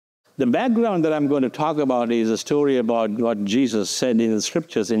The background that I'm going to talk about is a story about what Jesus said in the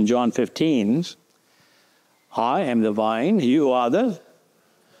scriptures in John 15. I am the vine, you are the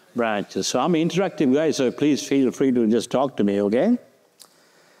branches. So I'm an interactive guy, so please feel free to just talk to me, okay?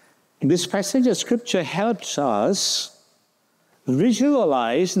 This passage of scripture helps us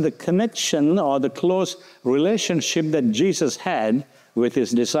visualize the connection or the close relationship that Jesus had with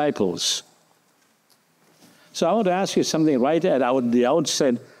his disciples. So I want to ask you something right at the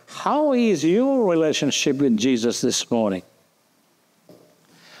outset. How is your relationship with Jesus this morning?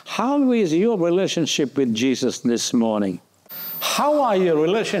 How is your relationship with Jesus this morning? How are your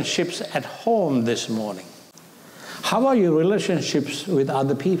relationships at home this morning? How are your relationships with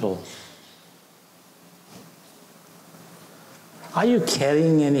other people? Are you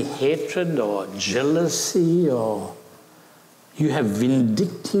carrying any hatred or jealousy, or you have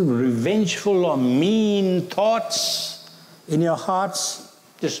vindictive, revengeful, or mean thoughts in your hearts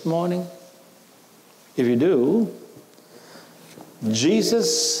this morning? If you do,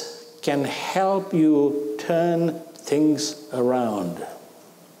 Jesus can help you turn things around.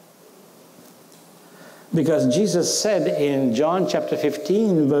 Because Jesus said in John chapter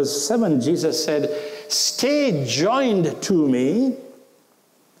 15, verse 7, Jesus said, "Stay joined to me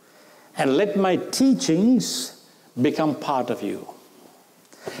and let my teachings become part of you."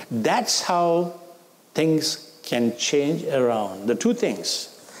 That's how things can change around. The two things.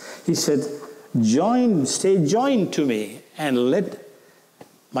 He said, stay joined to me and let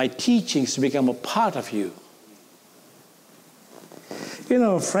my teachings become a part of you. You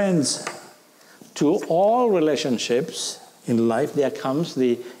know, friends, to all relationships in life, there comes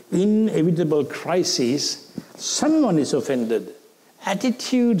the inevitable crisis. Someone is offended.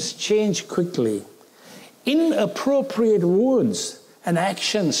 Attitudes change quickly. Inappropriate words and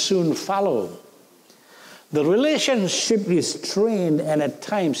actions soon follow. The relationship is strained and at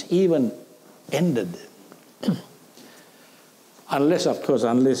times even ended.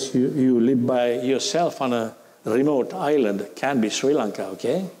 Unless you live by yourself on a remote island, can be Sri Lanka,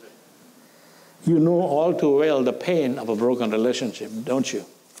 okay? You know all too well the pain of a broken relationship, don't you?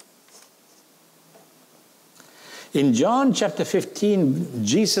 In John chapter 15,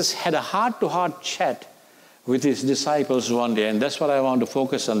 Jesus had a heart-to-heart chat with his disciples one day, and that's what I want to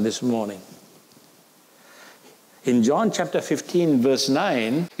focus on this morning. In John chapter 15, verse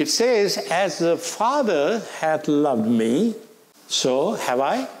 9, it says, "As the Father hath loved me, so have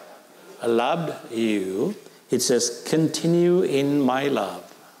I loved you." It says, "Continue in my love.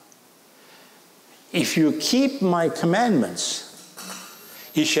 If you keep my commandments,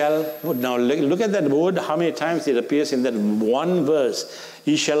 ye shall," now look at that word, how many times it appears in that one verse.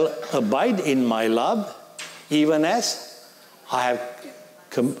 "Ye shall abide in my love, even as I have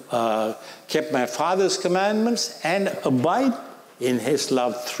kept my Father's commandments and abide in his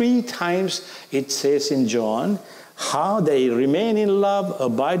love." 3 times it says in John how they remain in love,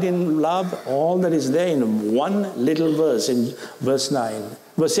 abide in love, all that is there in one little verse, in verse 9.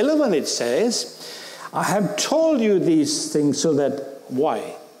 Verse 11 it says, "I have told you these things so that,"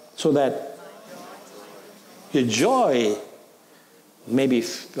 why? "So that your joy may be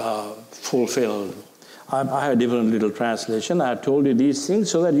fulfilled." I have a different little translation. "I have told you these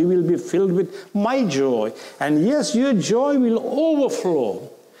things so that you will be filled with my joy. And yes, your joy will overflow.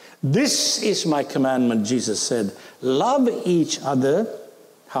 This is my commandment," Jesus said. "Love each other."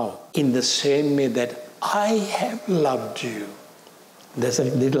 How? "In the same way that I have loved you." There's a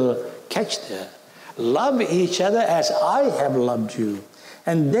little catch there. Love each other as I have loved you.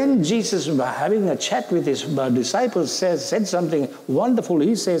 And then Jesus, having a chat with his disciples, said something wonderful.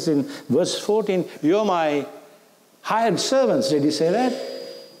 He says in verse 14, "You're my hired servants." Did he say that?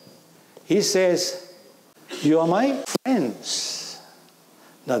 He says, "You're my friends."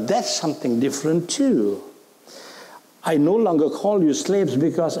 Now that's something different too. "I no longer call you slaves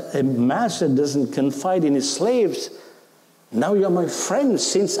because a master doesn't confide in his slaves. Now you're my friends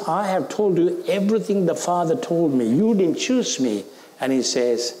since I have told you everything the Father told me. You didn't choose me." And he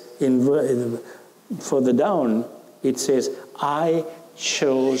says, further down, it says, "I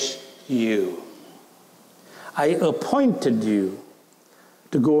chose you. I appointed you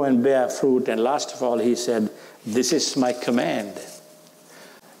to go and bear fruit." And last of all, he said, "This is my command."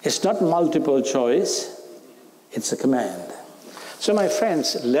 It's not multiple choice, it's a command. So my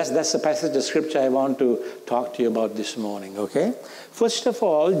friends, that's the passage of scripture I want to talk to you about this morning, okay? First of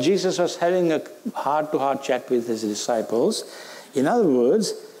all, Jesus was having a heart-to-heart chat with his disciples. In other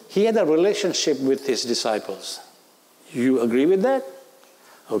words, he had a relationship with his disciples. You agree with that?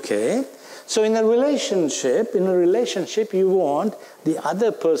 Okay. So in a relationship, you want the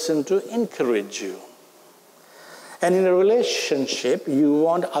other person to encourage you. And in a relationship, you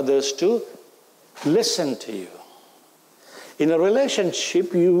want others to listen to you. In a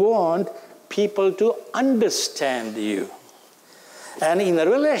relationship, you want people to understand you. And in a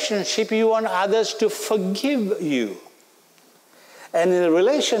relationship, you want others to forgive you. And in a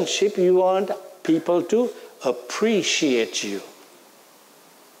relationship, you want people to appreciate you.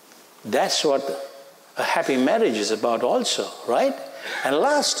 That's what a happy marriage is about also, right? And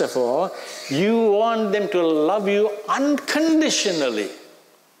last of all, you want them to love you unconditionally.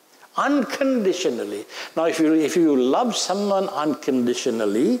 Unconditionally. Now, if you love someone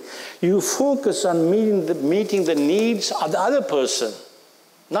unconditionally, you focus on meeting the needs of the other person,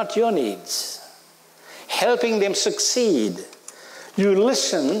 not your needs. Helping them succeed. You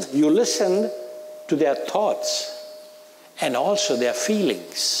listen to their thoughts and also their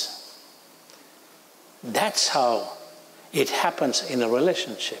feelings. That's how it happens in a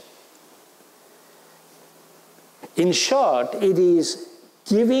relationship. In short, it is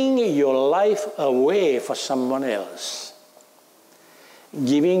giving your life away for someone else.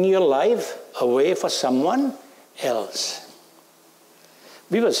 Giving your life away for someone else.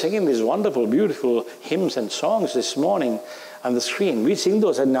 We were singing these wonderful, beautiful hymns and songs this morning on the screen. We sing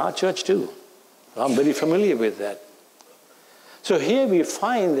those in our church too. I'm very familiar with that. So here we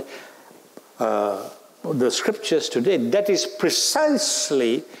find the scriptures today. That is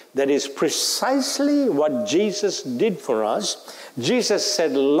precisely what Jesus did for us. Jesus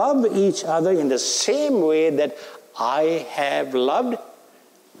said, love each other in the same way that I have loved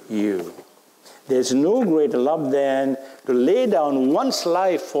you. There's no greater love than to lay down one's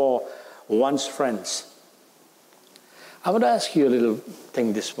life for one's friends. I want to ask you a little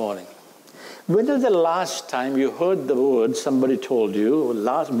thing this morning. When was the last time you heard the words somebody told you?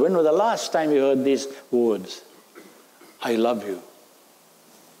 When was the last time you heard these words? I love you.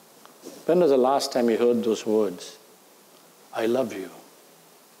 When was the last time you heard those words? I love you.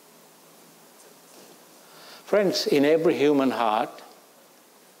 Friends, in every human heart,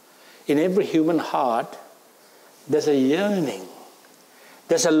 there's a yearning,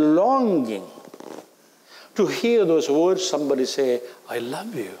 there's a longing to hear those words somebody say, I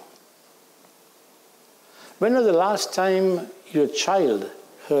love you. When was the last time your child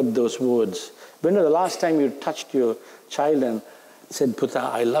heard those words? When was the last time you touched your child and said, Putra,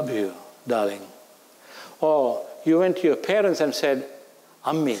 I love you, darling? Or you went to your parents and said,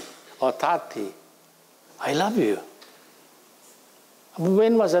 Ammi or Tati, I love you.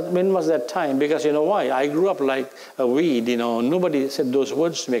 When was that time? Because you know why? I grew up like a weed, Nobody said those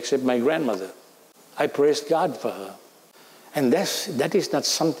words to me except my grandmother. I praised God for her. And that is not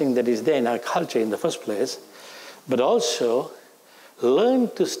something that is there in our culture in the first place. But also, learn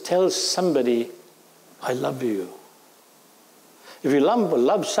to tell somebody, I love you. If you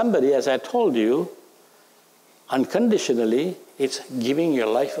love somebody, as I told you, unconditionally, it's giving your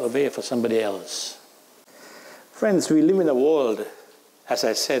life away for somebody else. Friends, we live in a world, as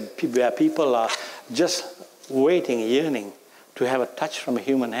I said, where people are just waiting, yearning to have a touch from a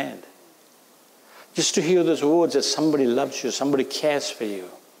human hand. Just to hear those words that somebody loves you, somebody cares for you.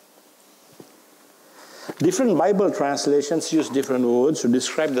 Different Bible translations use different words to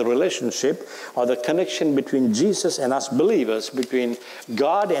describe the relationship or the connection between Jesus and us believers, between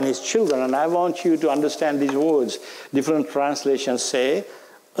God and his children. And I want you to understand these words. Different translations say,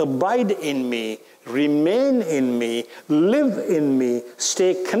 abide in me, remain in me, live in me,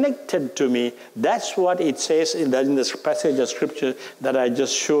 stay connected to me. That's what it says in this passage of scripture that I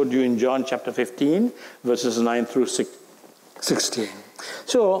just showed you in John chapter 15, verses 9 through 16.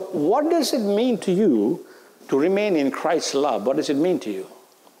 So what does it mean to you to remain in Christ's love? What does it mean to you?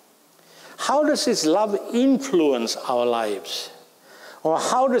 How does his love influence our lives? Or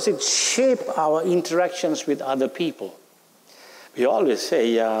how does it shape our interactions with other people? We always say,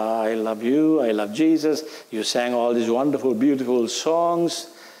 yeah, I love you, I love Jesus. You sang all these wonderful, beautiful songs.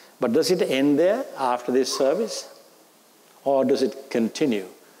 But does it end there after this service? Or does it continue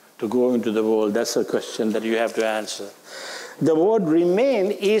to go into the world? That's a question that you have to answer. The word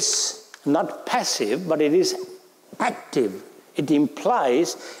remain is not passive, but it is active. It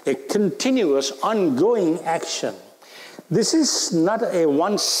implies a continuous, ongoing action. This is not a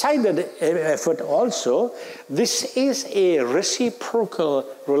one-sided effort also. This is a reciprocal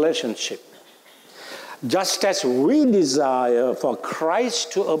relationship. Just as we desire for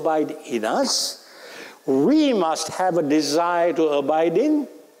Christ to abide in us, we must have a desire to abide in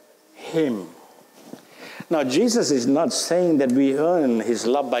him. Now, Jesus is not saying that we earn his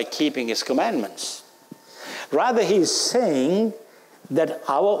love by keeping his commandments. Rather, he is saying that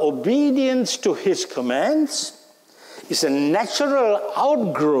our obedience to his commands is a natural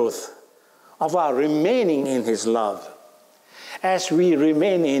outgrowth of our remaining in His love. As we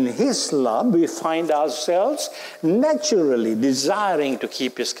remain in His love, we find ourselves naturally desiring to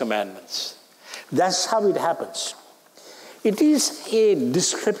keep His commandments. That's how it happens. It is a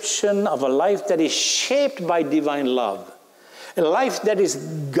description of a life that is shaped by divine love, a life that is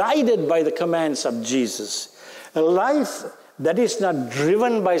guided by the commands of Jesus, a life that is not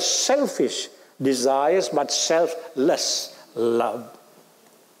driven by selfish desires but selfless love.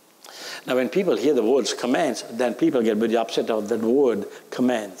 Now, when people hear the words commands, then people get very upset about that word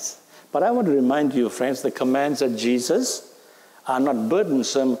commands. But I want to remind you, friends, the commands of Jesus are not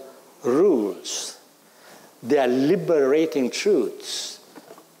burdensome rules. They are liberating truths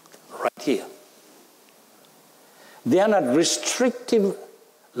right here. They are not restrictive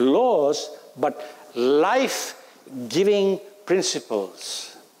laws, but life-giving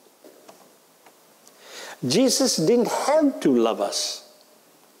principles. Jesus didn't have to love us.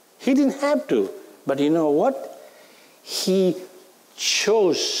 He didn't have to. But you know what? He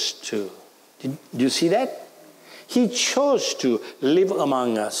chose to. Did you see that? He chose to live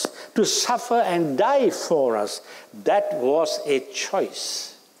among us, to suffer and die for us. That was a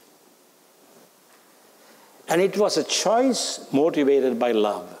choice. And it was a choice motivated by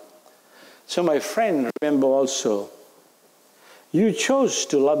love. So my friend, remember also, you chose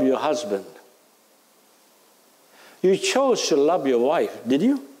to love your husband. You chose to love your wife, did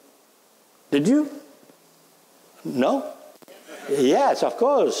you? Did you? No? Yes, of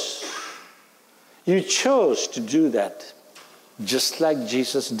course. You chose to do that, just like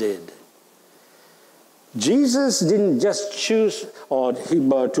Jesus did. Jesus didn't just choose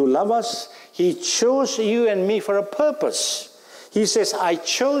to love us. He chose you and me for a purpose. He says, I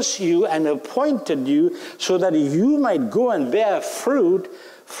chose you and appointed you so that you might go and bear fruit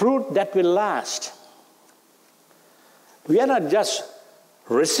that will last. We are not just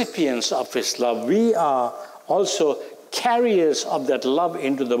recipients of His love. We are also carriers of that love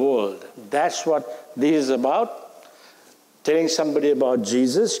into the world. That's what this is about. Telling somebody about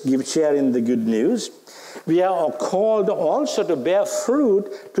Jesus, sharing the good news. We are called also to bear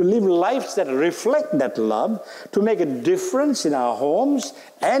fruit, to live lives that reflect that love, to make a difference in our homes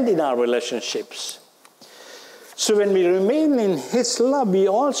and in our relationships. So when we remain in His love, we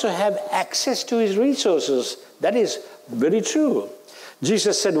also have access to His resources. That is very true.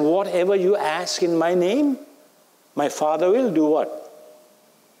 Jesus said, whatever you ask in my name, my Father will do what?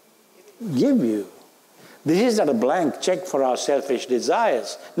 Give you. This is not a blank check for our selfish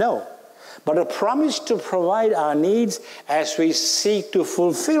desires. No. But a promise to provide our needs as we seek to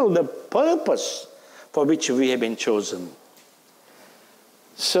fulfill the purpose for which we have been chosen.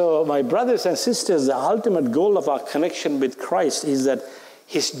 So, my brothers and sisters, the ultimate goal of our connection with Christ is that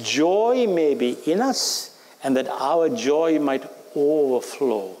His joy may be in us and that our joy might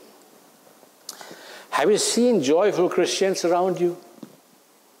overflow. Have you seen joyful Christians around you?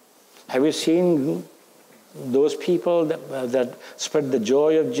 Have you seen those people that spread the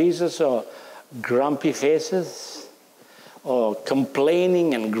joy of Jesus, or grumpy faces, or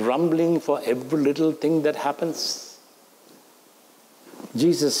complaining and grumbling for every little thing that happens?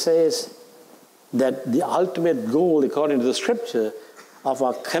 Jesus says that the ultimate goal, according to the Scripture, of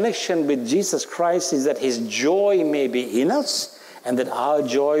our connection with Jesus Christ is that His joy may be in us and that our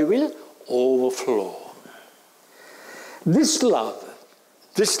joy will overflow. This love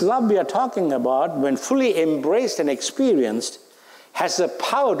we are talking about, when fully embraced and experienced, has the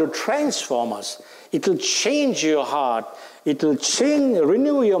power to transform us. It will change your heart. It will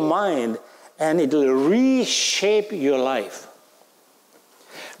renew your mind, and it will reshape your life.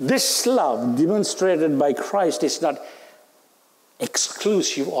 This love demonstrated by Christ is not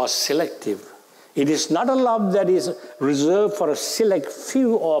exclusive or selective. It is not a love that is reserved for a select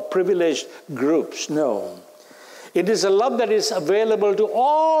few or privileged groups. No. It is a love that is available to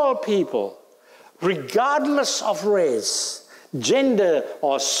all people, regardless of race, gender,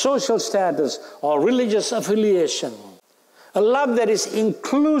 or social status, or religious affiliation. A love that is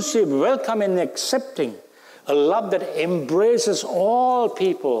inclusive, welcoming, and accepting. A love that embraces all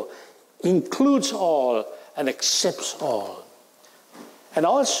people, includes all, and accepts all. And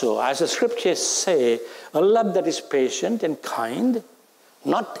also, as the Scriptures say, a love that is patient and kind,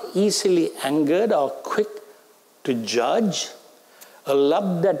 not easily angered or quick to judge, a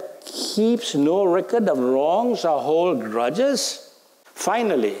love that keeps no record of wrongs or hold grudges.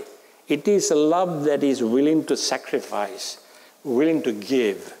 Finally, it is a love that is willing to sacrifice, willing to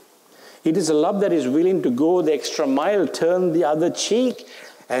give. It is a love that is willing to go the extra mile, turn the other cheek,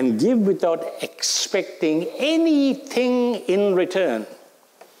 and give without expecting anything in return.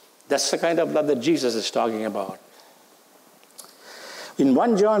 That's the kind of love that Jesus is talking about. In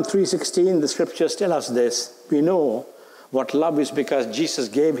 1 John 3:16, the scriptures tell us this. We know what love is because Jesus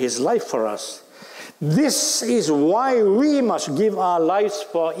gave his life for us. This is why we must give our lives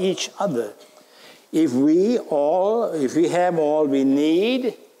for each other. If we have all we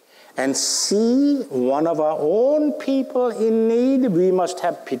need and see one of our own people in need, we must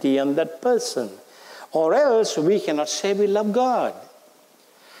have pity on that person. Or else we cannot say we love God.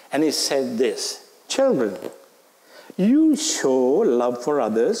 And he said this, children, you show love for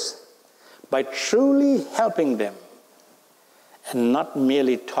others by truly helping them and not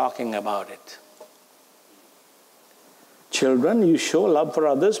merely talking about it. Children, you show love for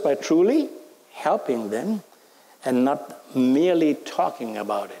others by truly helping them and not merely talking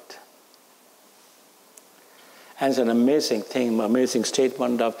about it. And it's an amazing thing, amazing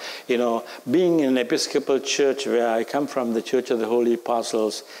statement of, being in an Episcopal church where I come from, the Church of the Holy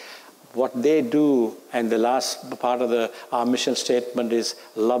Apostles. What they do, and the last part of our mission statement is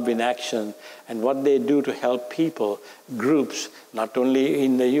love in action. And what they do to help people, groups, not only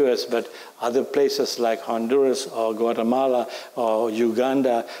in the US, but other places like Honduras or Guatemala or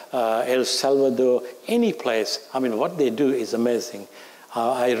Uganda, El Salvador, any place. What they do is amazing.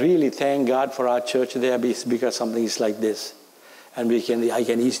 I really thank God for our church there because something is like this. And I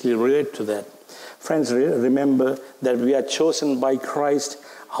can easily relate to that. Friends, remember that we are chosen by Christ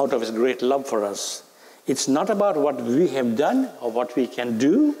out of his great love for us. It's not about what we have done or what we can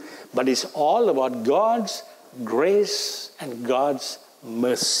do, but it's all about God's grace and God's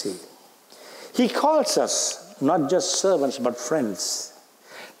mercy. He calls us not just servants, but friends.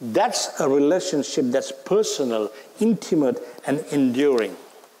 That's a relationship that's personal, intimate, and enduring.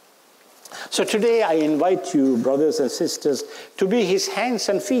 So today I invite you, brothers and sisters, to be his hands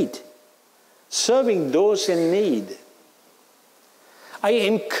and feet, serving those in need. I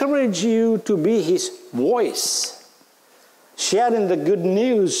encourage you to be his voice, sharing the good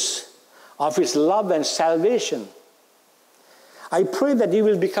news of his love and salvation. I pray that you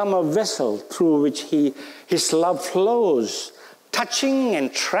will become a vessel through which his love flows, touching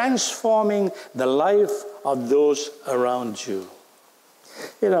and transforming the life of those around you.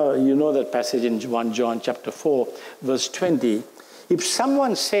 You know that passage in 1 John chapter 4, verse 20. If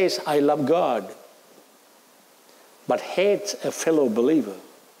someone says, I love God, but hates a fellow believer,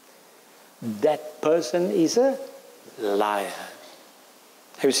 that person is a liar.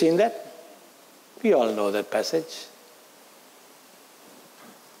 Have you seen that? We all know that passage.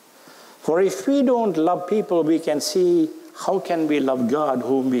 For if we don't love people we can see, how can we love God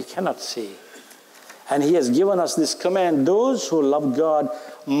whom we cannot see? And he has given us this command, those who love God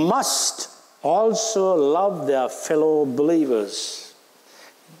must also love their fellow believers.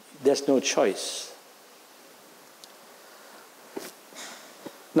 There's no choice.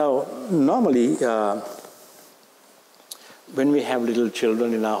 Now, normally, when we have little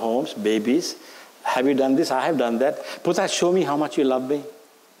children in our homes, babies, have you done this? I have done that. Puta, show me how much you love me.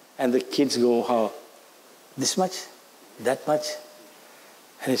 And the kids go, how? This much? That much?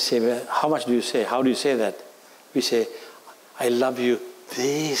 And you say, well, how much do you say? How do you say that? We say, I love you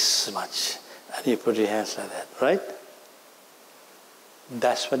this much. And you put your hands like that, right?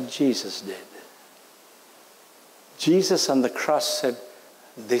 That's what Jesus did. Jesus on the cross said,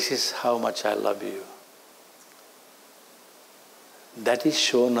 this is how much I love you. That is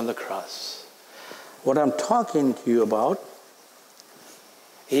shown on the cross. What I'm talking to you about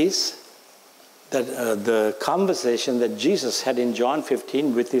is that the conversation that Jesus had in John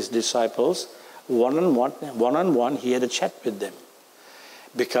 15 with his disciples, one-on-one, he had a chat with them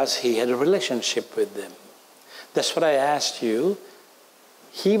because he had a relationship with them. That's what I asked you.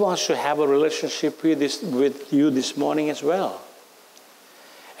 He wants to have a relationship with you this morning as well.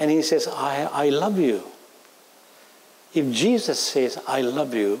 And he says, I love you. If Jesus says, I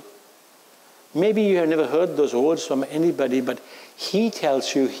love you, maybe you have never heard those words from anybody, but he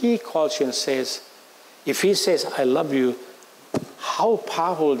tells you, he calls you and says, if he says, I love you, how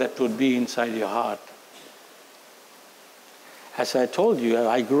powerful that would be inside your heart. As I told you,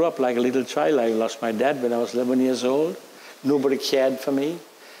 I grew up like a little child. I lost my dad when I was 11 years old. Nobody cared for me.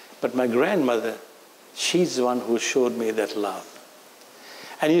 But my grandmother, she's the one who showed me that love.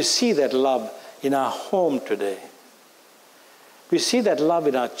 And you see that love in our home today. We see that love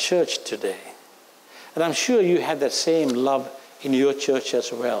in our church today. And I'm sure you have that same love in your church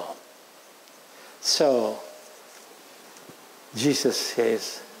as well. So, Jesus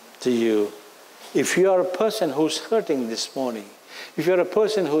says to you, if you are a person who's hurting this morning, if you're a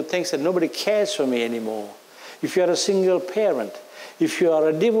person who thinks that nobody cares for me anymore, if you're a single parent, if you are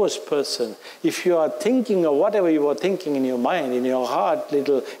a divorced person, if you are thinking of whatever you were thinking in your mind, in your heart,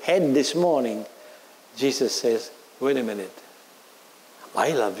 little head this morning, Jesus says, wait a minute.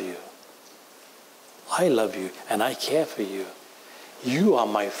 I love you. I love you and I care for you. You are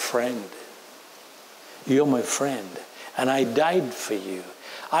my friend. You're my friend. And I died for you.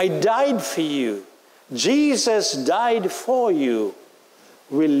 I died for you. Jesus died for you.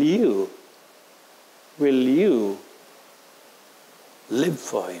 Will you live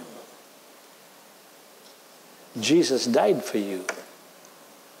for him? Jesus died for you.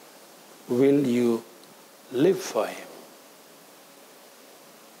 Will you live for him?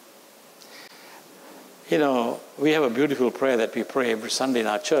 You know, we have a beautiful prayer that we pray every Sunday in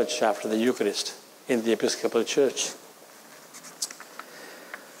our church after the Eucharist in the Episcopal Church.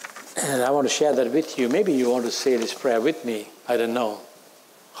 And I want to share that with you. Maybe you want to say this prayer with me. I don't know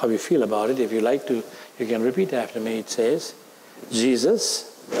how you feel about it. If you like to, you can repeat after me. It says, Jesus,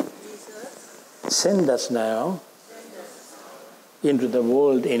 send us now into the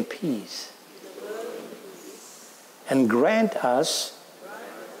world in peace. And grant us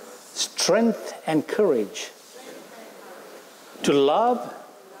strength and courage to love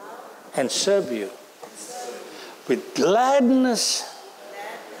and serve you with gladness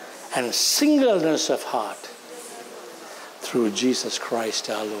and singleness of heart through Jesus Christ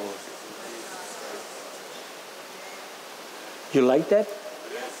our Lord. You like that?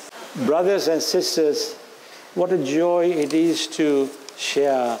 Brothers and sisters, what a joy it is to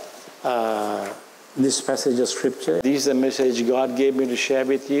share this passage of Scripture. This is the message God gave me to share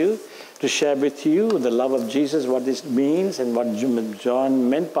with you. To share with you the love of Jesus, what this means, and what John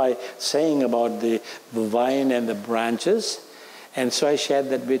meant by saying about the vine and the branches. And so I shared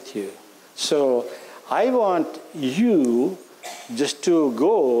that with you. So I want you just to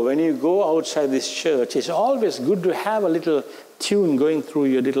go, when you go outside this church, it's always good to have a little tune going through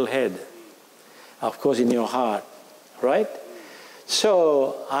your little head. Of course, in your heart, right?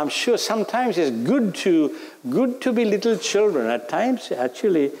 So I'm sure sometimes it's good to be little children. At times,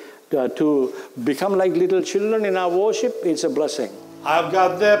 actually, to become like little children in our worship, it's a blessing. I've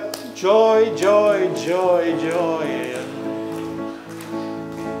got the joy, joy, joy, joy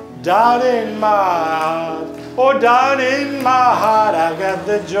down in my heart. Oh, down in my heart, I've got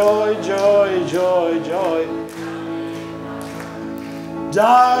the joy, joy, joy, joy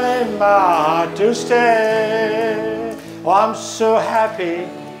down in my heart to stay. Oh, I'm so happy,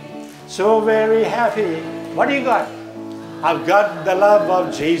 so very happy. What do you got? I've got the love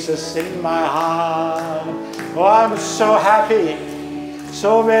of Jesus in my heart. Oh, I'm so happy,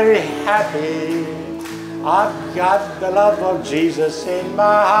 so very happy. I've got the love of Jesus in my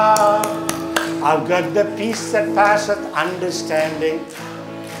heart. I've got the peace that passeth understanding.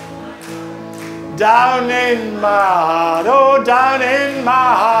 Down in my heart, oh, down in my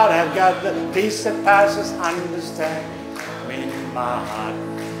heart, I've got the peace that passes understanding. In my heart,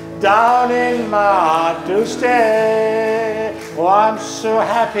 down in my heart to stay. Oh, I'm so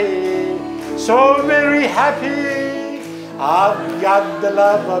happy, so very happy. I've got the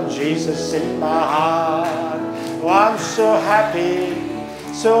love of Jesus in my heart. Oh, I'm so happy,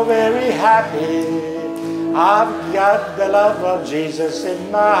 so very happy. I've got the love of Jesus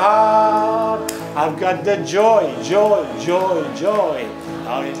in my heart. I've got the joy, joy, joy, joy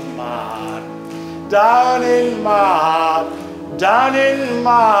down in my heart. Down in my heart, down in my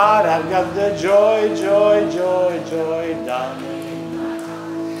heart, I've got the joy, joy, joy, joy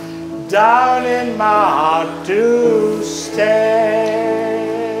down in my heart to stay.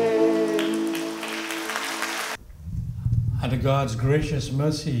 Under God's gracious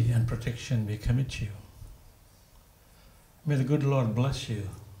mercy and protection, we commit you. May the good Lord bless you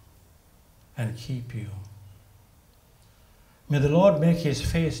and keep you. May the Lord make his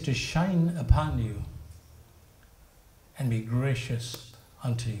face to shine upon you and be gracious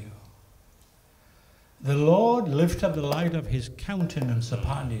unto you. The Lord lift up the light of his countenance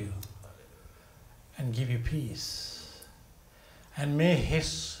upon you and give you peace. And may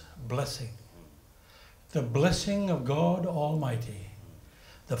his blessing, the blessing of God Almighty,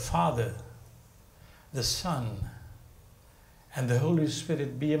 the Father, the Son, and the Holy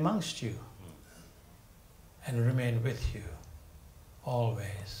Spirit be amongst you and remain with you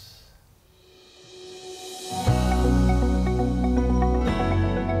always.